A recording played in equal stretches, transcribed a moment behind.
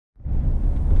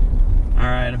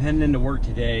Alright, I'm heading into work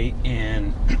today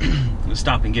and I'm gonna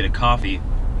stop and get a coffee.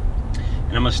 And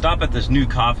I'm gonna stop at this new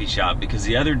coffee shop because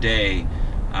the other day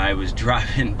I was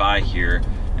driving by here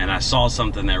and I saw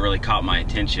something that really caught my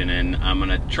attention, and I'm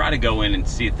gonna try to go in and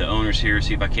see if the owner's here,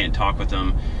 see if I can't talk with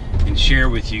them and share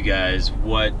with you guys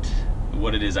what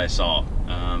it is I saw,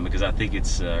 because I think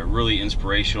it's really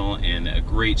inspirational and a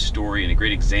great story and a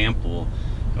great example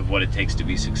of what it takes to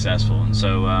be successful. And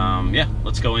so yeah,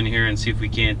 let's go in here and see if we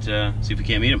can't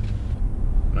meet them.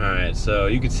 All right, so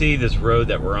you can see this road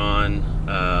that we're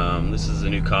on. This is a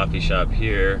new coffee shop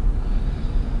here.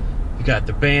 We got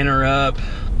the banner up.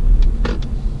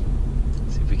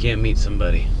 Let's see if we can't meet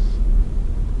somebody.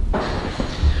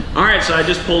 All right, so I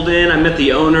just pulled in. I met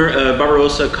the owner of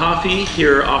Barbarossa Coffee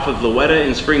here off of Lowetta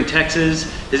in Spring,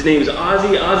 Texas. His name's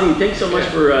Ozzy. Ozzy, thanks so much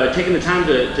for taking the time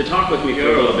to talk with me for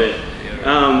a little bit.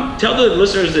 Tell the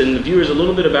listeners and the viewers a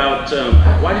little bit about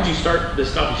why did you start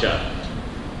this coffee shop?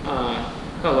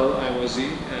 Hello, I'm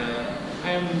Ozzy.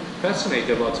 I am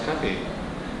fascinated about coffee,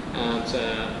 and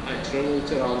I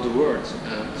traveled around the world,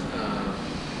 and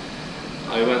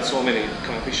I went so many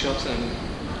coffee shops, and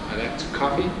I like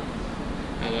coffee,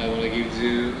 and I want to give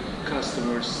the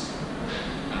customers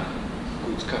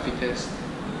good coffee taste.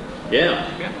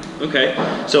 Yeah. Okay.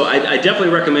 So I definitely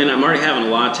recommend. I'm already having a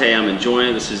latte. I'm enjoying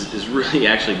it. This is really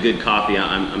actually good coffee.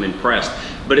 I'm impressed.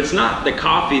 But it's not the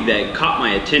coffee that caught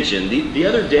my attention. The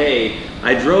other day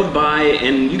I drove by,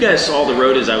 and you guys saw the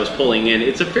road as I was pulling in.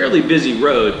 It's a fairly busy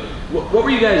road. What were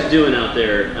you guys doing out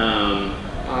there?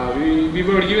 We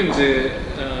were giving the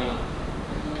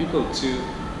people to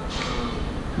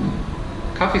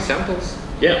coffee samples.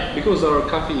 Yeah. Because our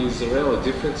coffee is really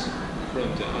different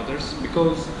from the others.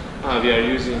 Because we are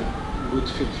using good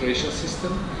filtration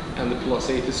system and the plus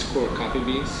 80 score coffee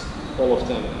beans, all of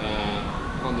them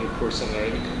 100%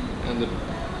 Arabica,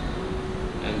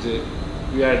 and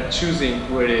we are choosing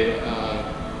very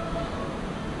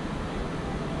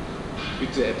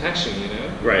with the attention, you know.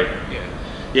 Right. Yeah.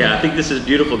 Yeah, I think this is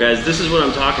beautiful, guys. This is what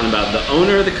I'm talking about. The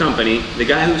owner of the company, the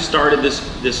guy who started this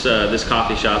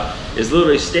coffee shop, is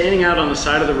literally standing out on the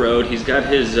side of the road. He's got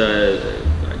his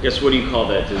I guess, what do you call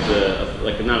that? Is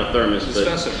like not a thermos,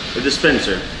 dispenser. But a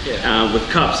dispenser, yeah. With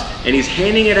cups, and he's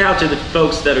handing it out to the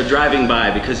folks that are driving by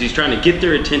because he's trying to get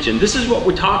their attention. This is what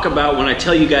we talk about when I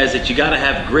tell you guys that you got to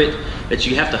have grit, that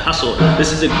you have to hustle.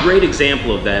 This is a great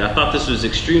example of that. I thought this was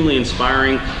extremely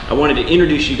inspiring. I wanted to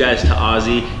introduce you guys to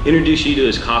Ozzy, introduce you to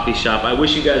his coffee shop. I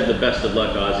wish you guys the best of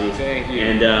luck, Ozzy. Thank you.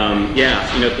 And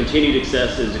yeah, you know, continued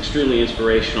success is extremely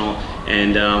inspirational,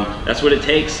 and that's what it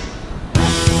takes.